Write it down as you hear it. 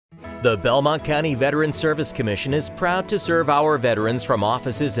The Belmont County Veterans Service Commission is proud to serve our veterans from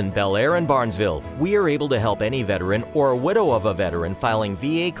offices in Bel Air and Barnesville. We are able to help any veteran or a widow of a veteran filing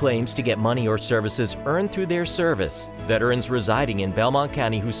VA claims to get money or services earned through their service. Veterans residing in Belmont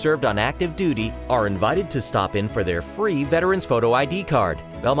County who served on active duty are invited to stop in for their free Veterans Photo ID card.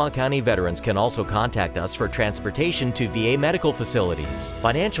 Belmont County veterans can also contact us for transportation to VA medical facilities.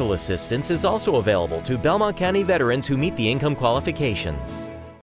 Financial assistance is also available to Belmont County veterans who meet the income qualifications.